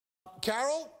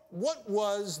Carol, what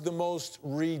was the most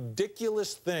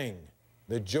ridiculous thing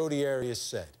that Jodi Arias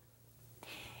said?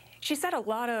 She said a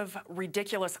lot of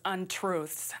ridiculous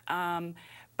untruths,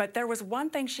 but there was one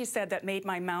thing she said that made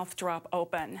my mouth drop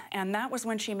open, and that was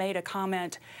when she made a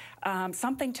comment,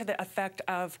 something to the effect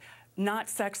of, "not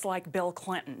sex like Bill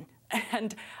Clinton."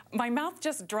 And my mouth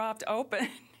just dropped open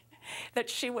that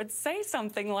she would say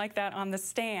something like that on the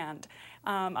stand.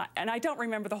 And I don't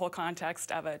remember the whole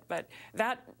context of it, but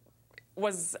that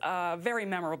was very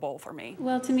memorable for me.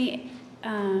 Well, to me,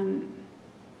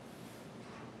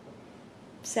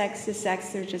 sex is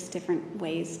sex. There's just different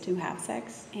ways to have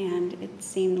sex, and it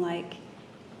seemed like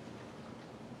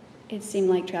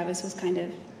Travis was kind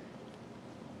of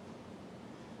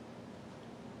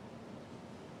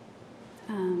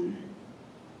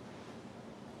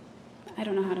I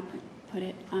don't know how to put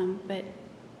it, but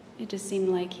it just seemed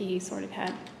like he sort of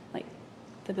had like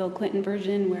the Bill Clinton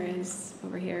version, whereas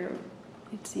over here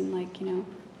it seemed like, you know,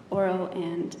 oral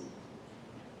and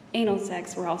anal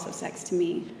sex were also sex to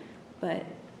me, but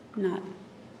not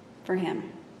for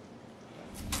him.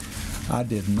 I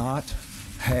did not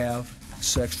have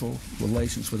sexual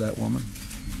relations with that woman,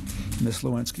 Miss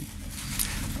Lewinsky.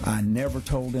 I never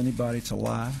told anybody to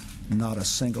lie, not a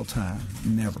single time,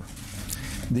 never.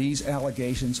 These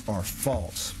allegations are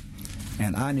false,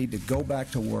 and I need to go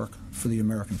back to work for the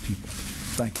American people.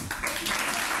 Thank you.